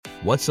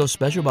What's so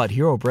special about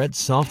Hero Bread's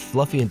soft,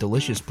 fluffy, and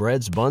delicious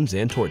breads, buns,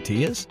 and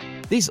tortillas?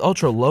 These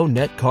ultra-low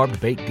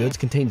net-carb baked goods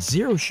contain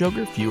zero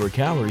sugar, fewer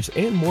calories,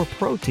 and more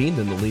protein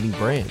than the leading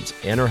brands,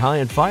 and are high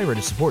in fiber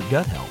to support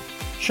gut health.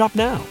 Shop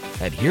now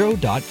at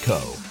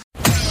Hero.co.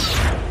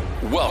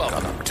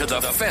 Welcome to the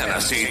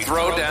Fantasy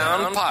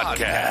Throwdown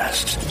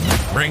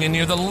Podcast, bringing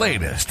you the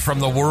latest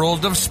from the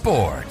world of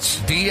sports,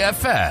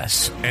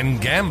 DFS, and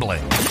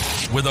gambling.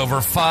 With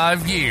over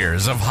 5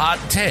 years of hot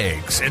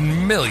takes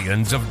and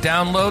millions of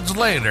downloads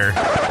later,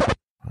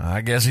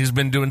 I guess he's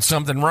been doing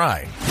something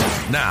right.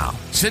 Now,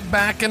 sit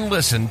back and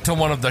listen to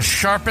one of the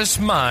sharpest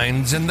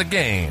minds in the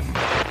game.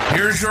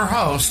 Here's your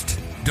host,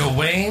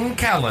 Dwayne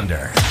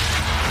Callender.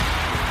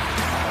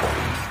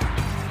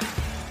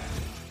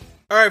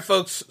 All right,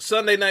 folks,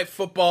 Sunday Night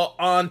Football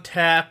on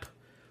tap.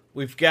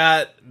 We've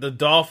got the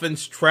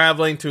Dolphins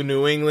traveling to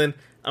New England.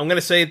 I'm going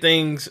to say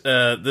things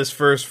this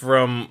first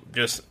from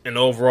just an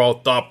overall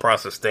thought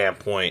process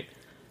standpoint.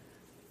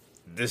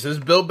 This is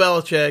Bill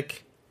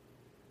Belichick,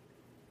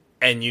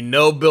 and you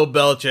know Bill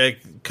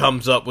Belichick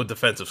comes up with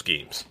defensive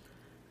schemes.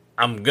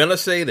 I'm going to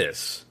say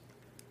this.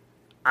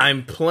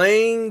 I'm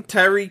playing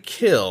Tyreek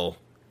Hill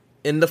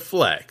in the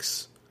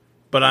flex,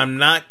 but I'm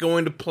not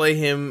going to play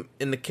him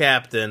in the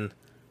captain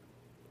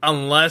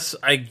unless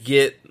I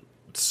get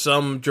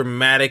some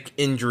dramatic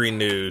injury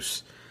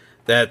news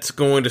that's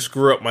going to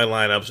screw up my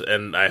lineups,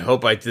 and I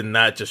hope I did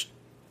not just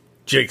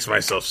jinx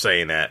myself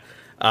saying that.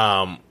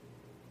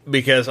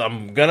 Because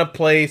I'm going to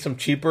play some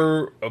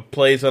cheaper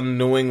plays on the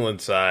New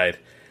England side.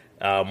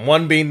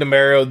 One being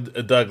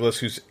Demario Douglas,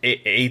 who's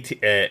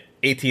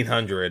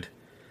 1,800.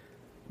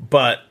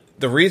 But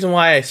the reason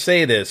why I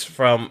say this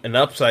from an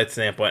upside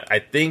standpoint, I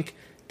think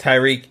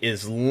Tyreek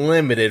is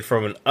limited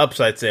from an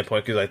upside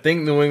standpoint because I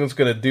think New England's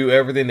going to do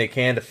everything they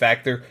can to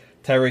factor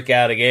Tyreek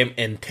out of the game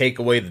and take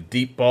away the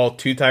deep ball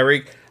to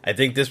Tyreek. I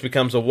think this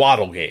becomes a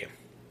Waddle game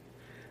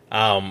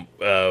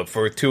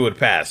for Tua to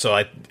pass. So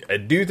I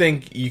do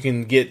think you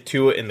can get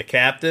Tua in the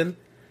captain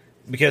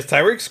because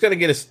Tyreek's going to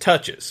get his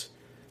touches.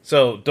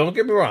 So don't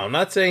get me wrong. I'm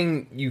not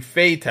saying you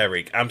fade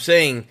Tyreek. I'm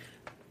saying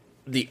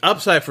the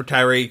upside for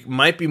Tyreek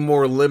might be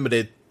more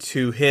limited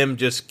to him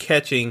just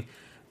catching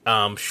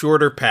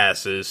shorter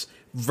passes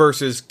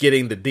versus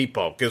getting the deep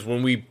ball. Because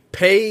when we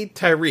pay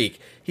Tyreek,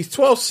 he's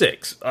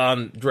 12.6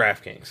 on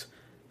DraftKings.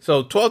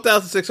 So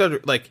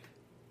 12,600, like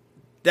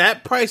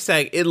that price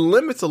tag, it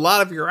limits a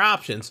lot of your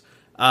options.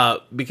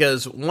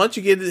 Because once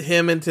you get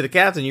him into the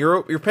captain,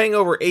 you're paying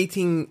over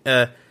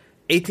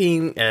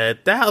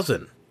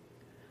 18,000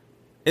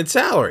 in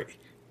salary.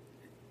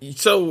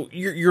 So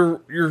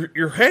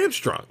you're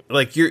hamstrung.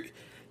 Like you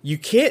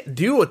can't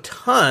do a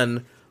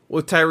ton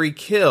with Tyreek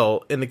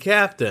Hill in the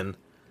captain.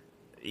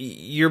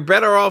 You're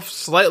better off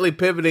slightly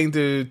pivoting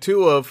to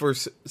Tua for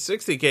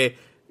 60K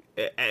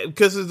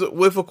because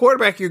with a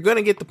quarterback, you're going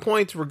to get the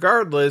points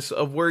regardless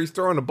of where he's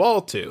throwing the ball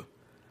to.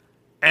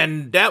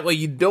 And that way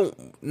you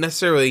don't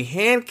necessarily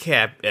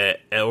handicap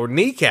or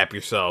kneecap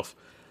yourself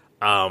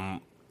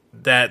that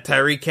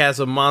Tyreek has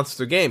a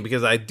monster game,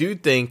 because I do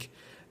think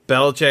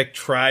Belichick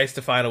tries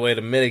to find a way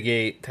to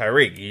mitigate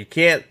Tyreek. You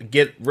can't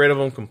get rid of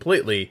him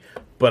completely,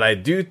 but I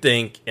do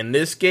think in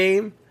this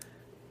game,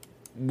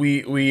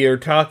 we are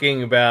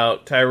talking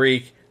about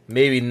Tyreek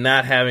maybe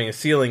not having a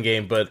ceiling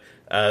game, but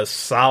a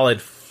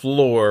solid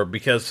floor,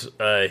 because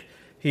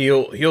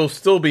he'll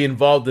still be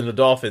involved in the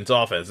Dolphins'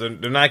 offense. They're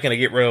not going to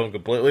get rid of him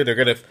completely. They're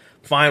going to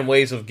find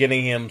ways of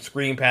getting him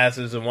screen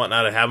passes and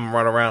whatnot and have him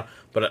run around.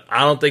 But I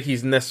don't think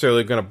he's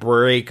necessarily going to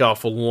break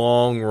off a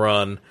long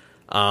run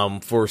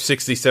for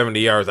 60,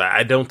 70 yards.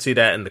 I don't see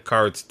that in the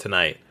cards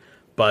tonight.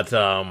 But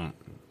some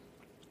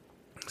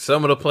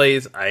of the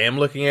plays I am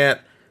looking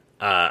at,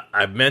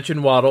 I've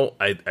mentioned Waddle.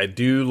 I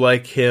do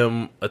like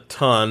him a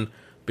ton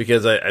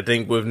because I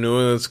think with New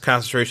England's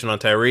concentration on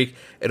Tyreek,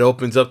 it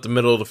opens up the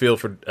middle of the field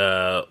for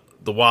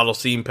the Waddle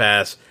seam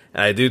pass.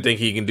 And I do think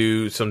he can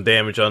do some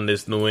damage on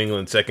this New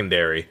England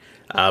secondary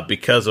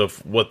because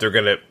of what they're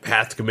going to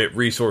have to commit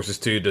resources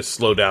to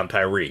slow down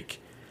Tyreek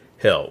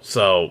Hill.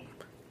 So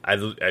I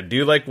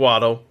do like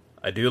Waddle.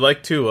 I do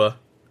like Tua.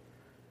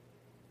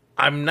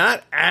 I'm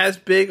not as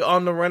big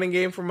on the running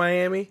game for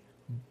Miami,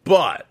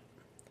 but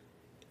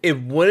it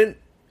wouldn't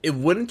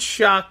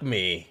shock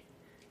me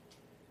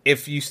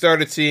if you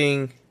started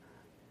seeing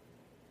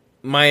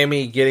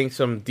Miami getting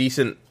some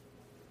decent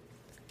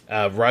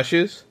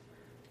rushes,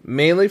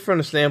 mainly from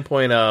the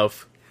standpoint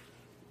of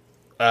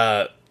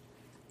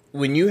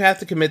when you have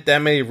to commit that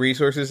many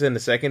resources in the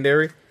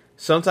secondary,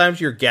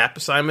 sometimes your gap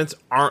assignments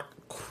aren't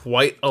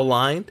quite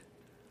aligned,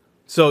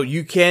 so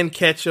you can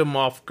catch them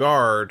off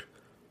guard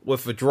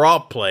with a draw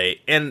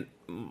play. And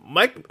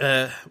Mike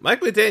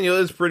McDaniel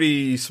is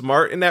pretty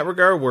smart in that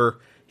regard, where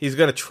he's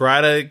going to try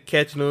to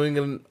catch New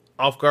England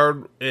off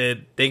guard,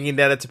 thinking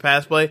that it's a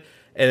pass play,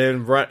 and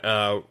then run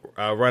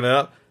it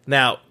up.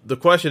 Now, the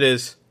question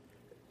is,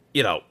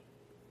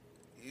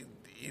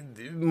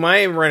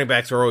 Miami running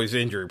backs are always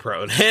injury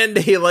prone, and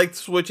they like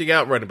switching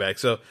out running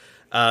backs. So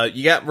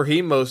you got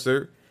Raheem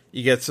Mostert,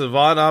 you got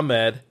Savon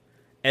Ahmed,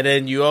 and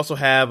then you also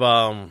have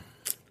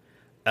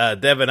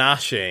Devin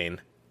Ashane.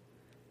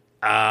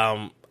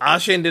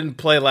 Ashane didn't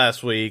play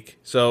last week,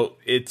 so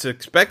it's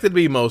expected to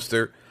be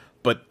Mostert,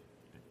 but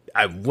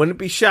I wouldn't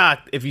be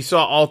shocked if you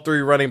saw all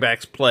three running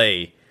backs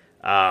play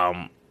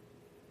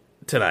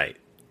tonight.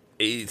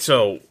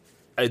 So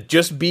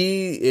just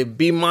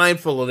be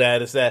mindful of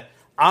that. Is that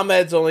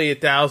Ahmed's only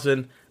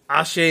 1,000,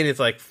 Ashane is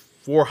like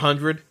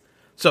 400.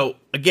 So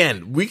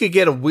again, we could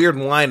get a weird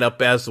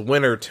lineup as the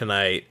winner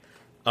tonight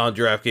on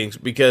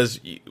DraftKings because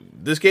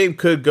this game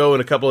could go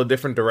in a couple of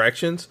different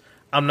directions.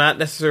 I'm not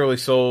necessarily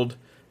sold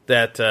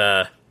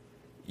that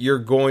you're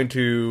going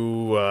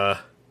to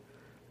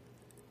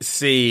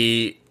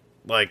see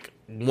like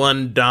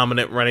one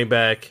dominant running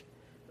back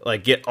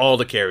like get all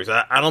the carries.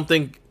 I don't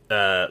think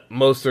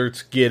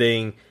Mostert's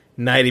getting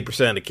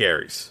 90% of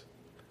carries.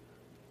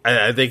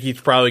 I think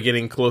he's probably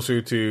getting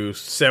closer to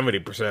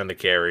 70% of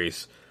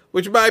carries,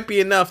 which might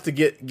be enough to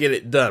get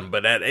it done.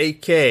 But at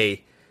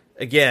 8K,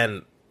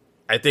 again,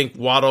 I think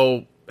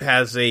Waddle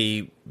has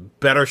a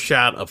better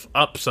shot of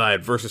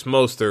upside versus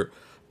Mostert,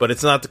 but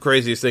it's not the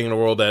craziest thing in the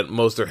world that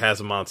Mostert has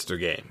a monster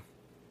game.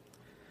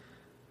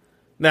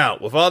 Now,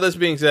 with all this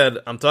being said,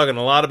 I'm talking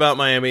a lot about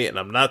Miami, and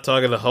I'm not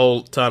talking a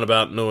whole ton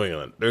about New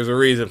England. There's a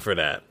reason for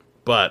that.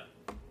 But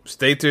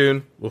stay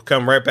tuned. We'll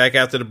come right back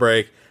after the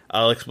break.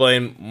 I'll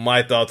explain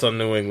my thoughts on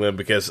New England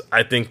because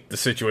I think the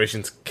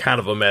situation's kind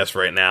of a mess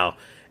right now,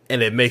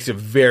 and it makes it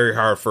very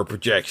hard for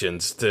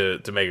projections to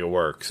make it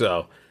work.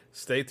 So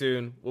stay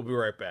tuned. We'll be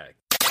right back.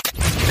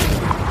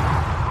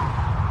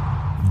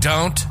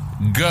 Don't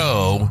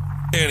go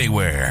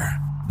anywhere.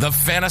 The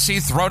Fantasy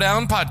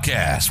Throwdown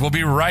Podcast will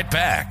be right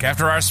back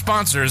after our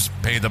sponsors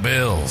pay the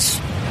bills.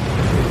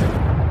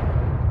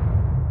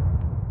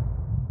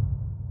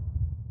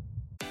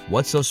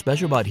 What's so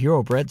special about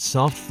Hero Bread's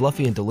soft,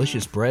 fluffy, and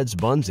delicious breads,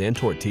 buns, and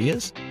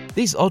tortillas?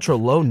 These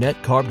ultra-low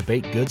net-carb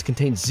baked goods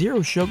contain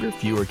zero sugar,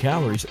 fewer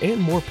calories, and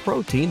more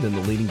protein than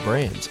the leading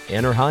brands,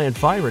 and are high in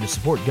fiber to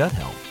support gut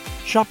health.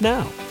 Shop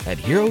now at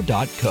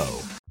hero.co.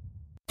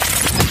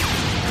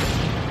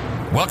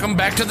 Welcome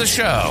back to the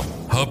show.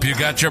 Hope you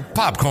got your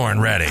popcorn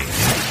ready.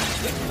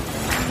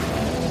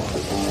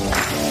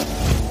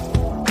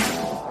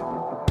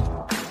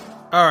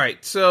 All right,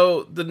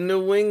 so the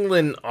New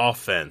England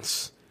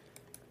offense.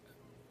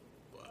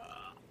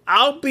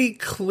 I'll be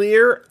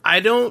clear, I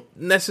don't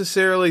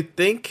necessarily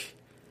think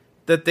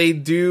that they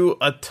do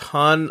a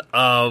ton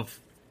of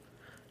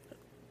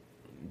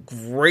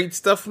great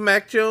stuff with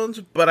Mac Jones,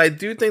 but I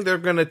do think they're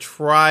going to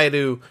try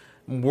to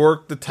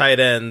work the tight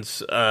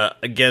ends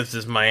against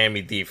this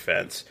Miami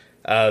defense.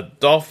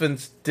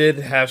 Dolphins did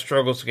have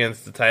struggles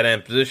against the tight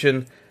end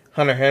position.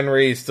 Hunter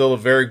Henry is still a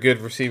very good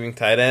receiving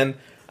tight end.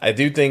 I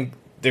do think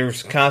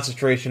there's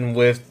concentration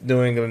with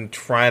New England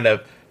trying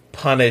to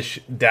punish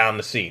down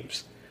the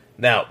seams.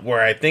 Now,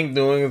 where I think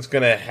New England's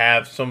going to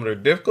have some of their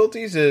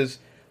difficulties is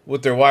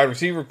with their wide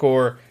receiver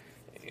core.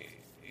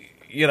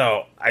 You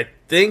know,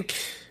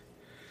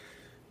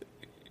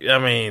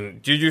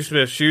 Juju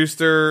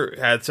Smith-Schuster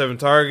had 7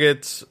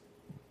 targets,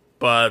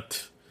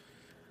 but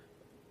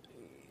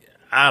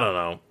I don't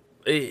know.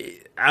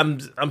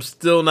 I'm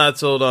still not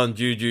sold on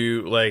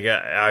Juju. Like,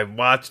 I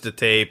watched the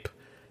tape.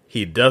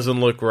 He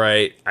doesn't look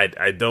right.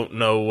 I don't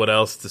know what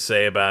else to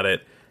say about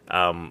it.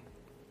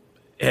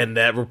 And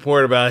that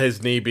report about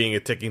his knee being a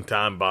ticking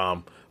time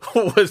bomb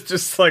was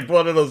just like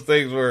one of those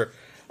things where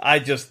I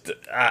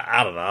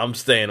don't know. I'm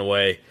staying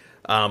away.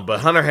 But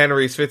Hunter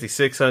Henry's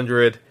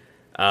 5,600.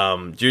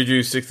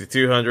 Juju's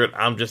 6,200.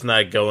 I'm just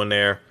not going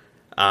there.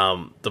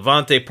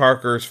 Devontae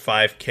Parker's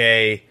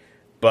 5K.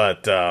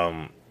 But,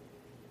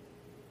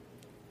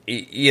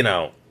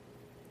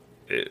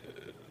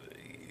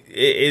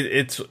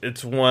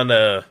 it's one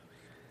of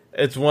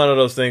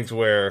those things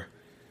where,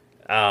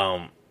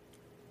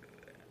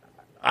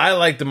 I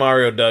like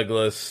DeMario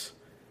Douglas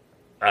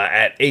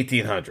at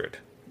 1,800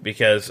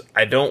 because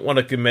I don't want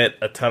to commit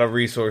a ton of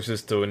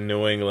resources to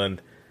New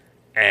England.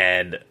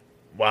 And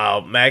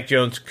while Mac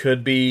Jones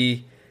could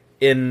be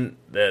in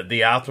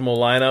the optimal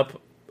lineup,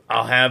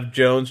 I'll have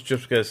Jones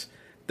just because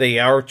they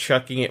are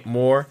chucking it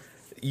more.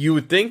 You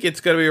would think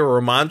it's going to be a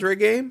Ramondre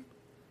game,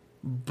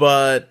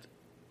 but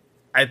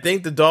I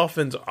think the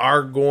Dolphins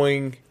are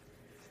going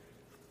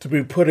to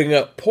be putting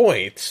up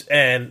points.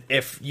 And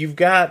if you've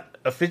got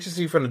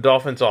efficiency from the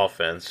Dolphins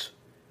offense,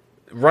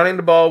 running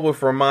the ball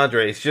with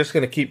Ramondre is just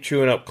going to keep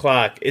chewing up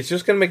clock. It's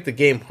just going to make the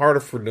game harder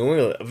for New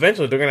England.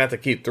 Eventually, they're going to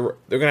have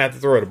to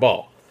throw the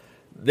ball.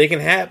 They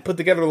can put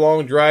together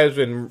long drives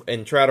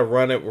and try to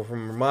run it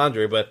from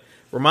Ramondre, but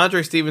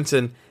Ramondre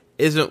Stevenson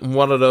isn't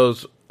one of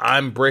those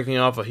I'm breaking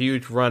off a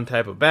huge run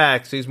type of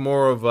backs. He's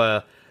more of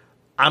a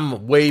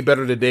I'm way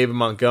better than David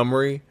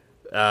Montgomery,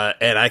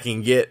 and I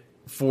can get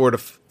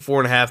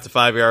 4.5 to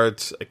 5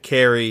 yards a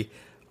carry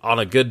on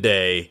a good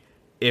day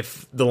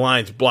if the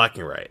line's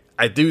blocking right.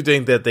 I do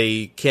think that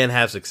they can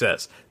have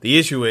success. The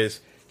issue is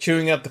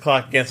chewing up the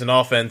clock against an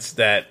offense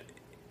that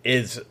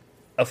is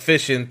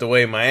efficient the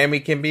way Miami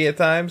can be at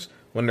times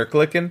when they're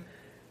clicking.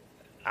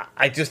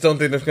 I just don't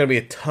think there's going to be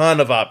a ton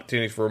of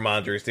opportunities for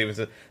Ramondre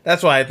Stevenson.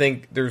 That's why I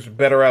think there's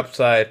better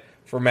upside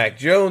for Mac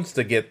Jones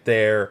to get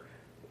there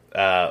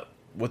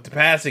with the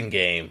passing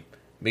game,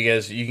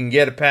 because you can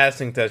get a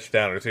passing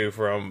touchdown or two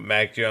from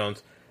Mac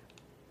Jones.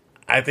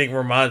 I think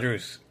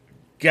Ramondre's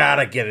got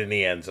to get in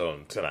the end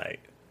zone tonight.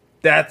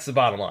 That's the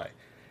bottom line.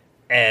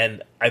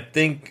 And I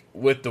think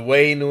with the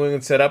way New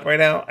England's set up right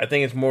now, I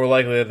think it's more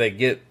likely that they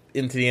get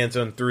into the end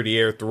zone through the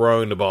air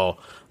throwing the ball.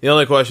 The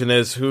only question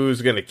is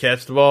who's going to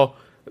catch the ball.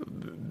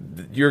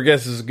 Your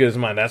guess is as good as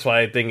mine. That's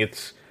why I think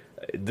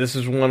this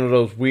is one of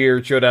those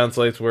weird showdown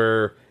slates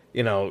where,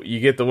 you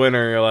get the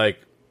winner and you're like,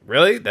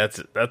 really?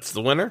 That's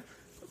the winner?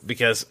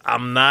 Because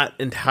I'm not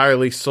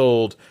entirely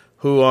sold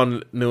who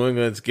on New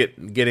England's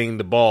getting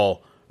the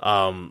ball.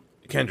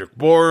 Kendrick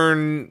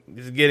Bourne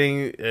is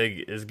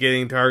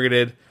getting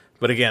targeted.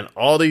 But again,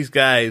 all these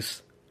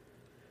guys,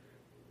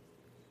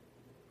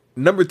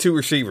 number 2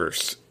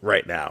 receivers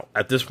right now,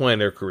 at this point in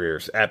their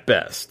careers, at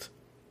best.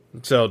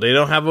 So they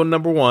don't have a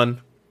number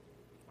 1.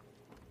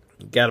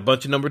 Got a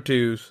bunch of number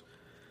 2s.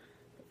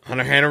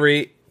 Hunter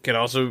Henry can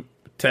also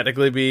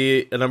technically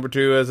be a number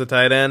 2 as a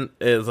tight end.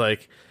 It's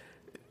like,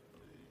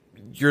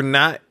 you're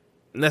not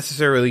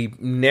necessarily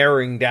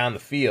narrowing down the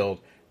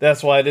field.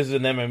 That's why this is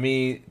an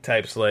MME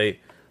type slate.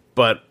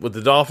 But with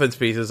the Dolphins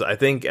pieces, I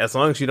think as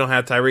long as you don't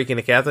have Tyreek in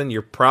the captain,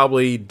 you're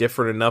probably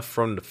different enough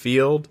from the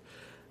field.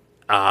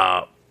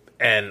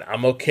 And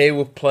I'm okay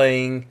with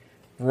playing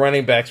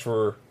running backs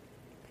for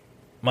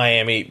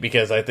Miami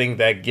because I think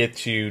that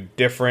gets you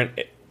different.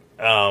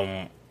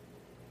 If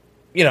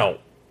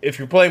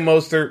you're playing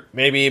Mostert,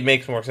 maybe it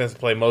makes more sense to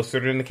play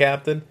Mostert in the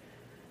captain.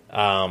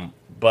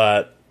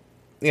 But,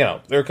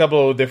 there are a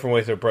couple of different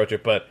ways to approach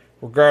it. But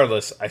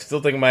regardless, I still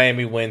think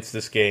Miami wins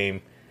this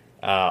game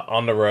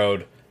on the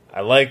road. I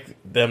like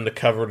them to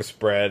cover the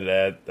spread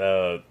at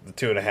the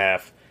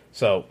 2.5.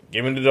 So,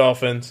 give me the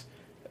Dolphins.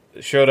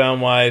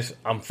 Showdown-wise,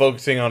 I'm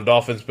focusing on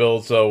Dolphins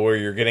builds, so where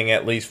you're getting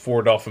at least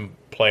 4 Dolphin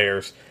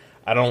players.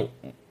 I don't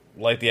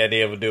like the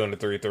idea of doing the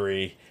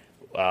 3-3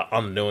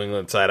 on the New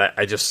England side.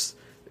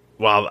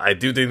 While I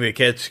do think they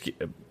catch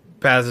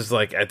passes,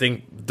 I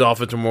think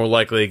Dolphins are more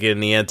likely to get in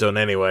the end zone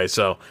anyway.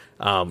 So,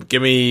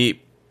 give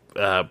me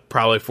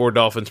probably 4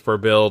 Dolphins per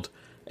build.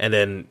 And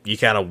then you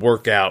kind of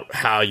work out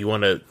how you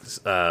want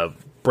to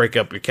break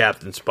up your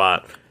captain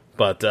spot.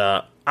 But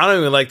I don't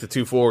even like the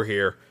 2-4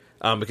 here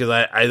because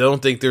I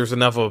don't think there's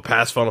enough of a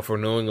pass funnel for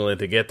New England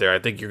to get there. I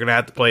think you're going to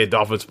have to play a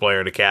Dolphins player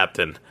and a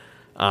captain.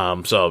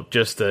 So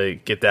just to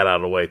get that out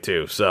of the way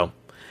too. So,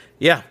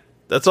 yeah,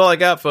 that's all I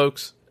got,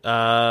 folks.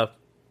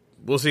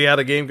 We'll see how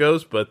the game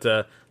goes. But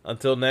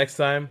until next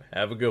time,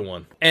 have a good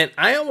one. And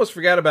I almost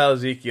forgot about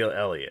Ezekiel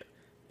Elliott.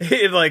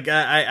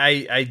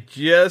 I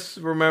just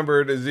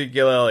remembered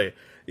Ezekiel Elliott.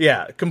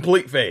 Yeah,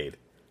 complete fade.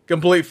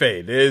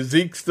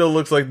 Zeke still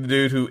looks like the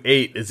dude who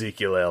ate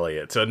Ezekiel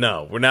Elliott. So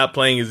no, we're not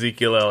playing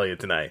Ezekiel Elliott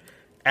tonight.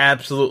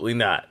 Absolutely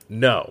not.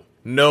 No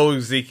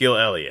Ezekiel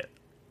Elliott.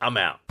 I'm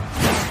out.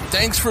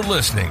 Thanks for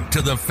listening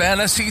to the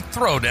Fantasy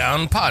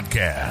Throwdown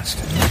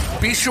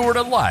Podcast. Be sure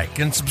to like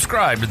and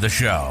subscribe to the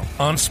show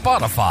on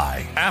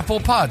Spotify,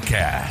 Apple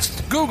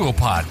Podcast, Google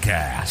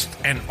Podcast,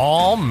 and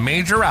all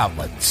major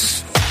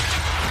outlets.